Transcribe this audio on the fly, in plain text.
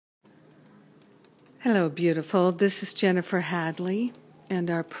Hello, beautiful. This is Jennifer Hadley,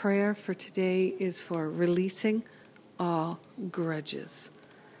 and our prayer for today is for releasing all grudges.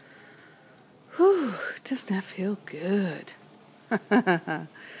 Whew, doesn't that feel good?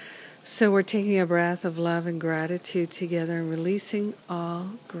 So we're taking a breath of love and gratitude together and releasing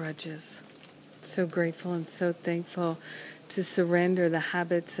all grudges. So grateful and so thankful to surrender the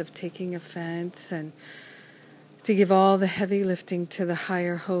habits of taking offense and to give all the heavy lifting to the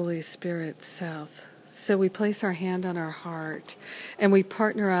higher Holy Spirit self. So we place our hand on our heart and we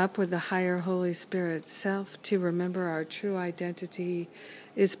partner up with the higher Holy Spirit self to remember our true identity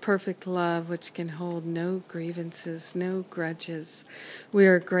is perfect love, which can hold no grievances, no grudges. We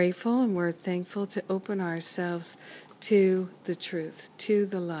are grateful and we're thankful to open ourselves to the truth, to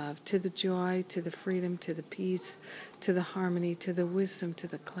the love, to the joy, to the freedom, to the peace, to the harmony, to the wisdom, to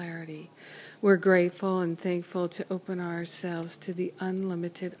the clarity. We're grateful and thankful to open ourselves to the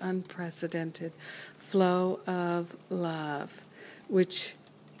unlimited, unprecedented flow of love, which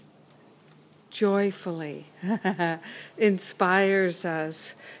joyfully inspires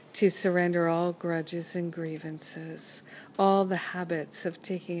us to surrender all grudges and grievances. All the habits of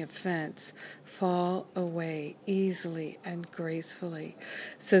taking offense fall away easily and gracefully,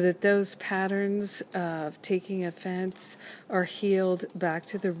 so that those patterns of taking offense are healed back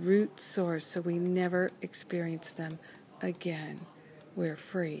to the root source so we never experience them again. We're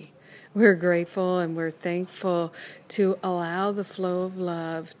free. We're grateful and we're thankful to allow the flow of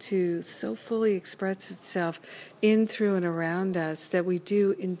love to so fully express itself in, through, and around us that we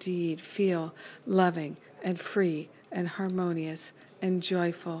do indeed feel loving and free and harmonious and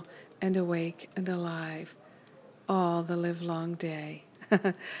joyful and awake and alive all the livelong day.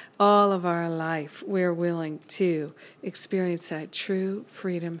 All of our life, we're willing to experience that true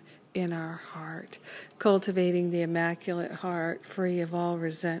freedom in our heart, cultivating the immaculate heart free of all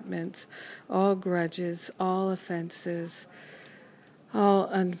resentments, all grudges, all offenses, all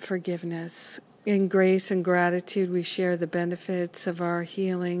unforgiveness. In grace and gratitude, we share the benefits of our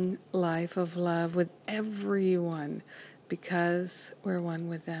healing life of love with everyone because we're one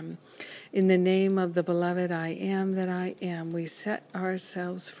with them. In the name of the beloved I am that I am, we set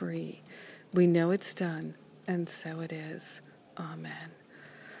ourselves free. We know it's done, and so it is. Amen.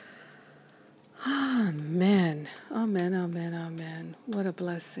 Amen. Amen, amen, amen. What a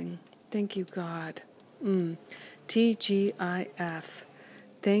blessing. Thank you, God. TGIF.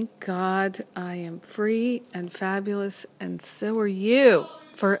 Thank God I am free and fabulous, and so are you.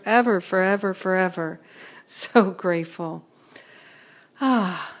 Forever, forever, forever. So grateful.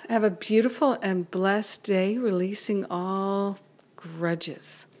 Have a beautiful and blessed day, releasing all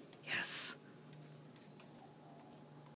grudges. Yes.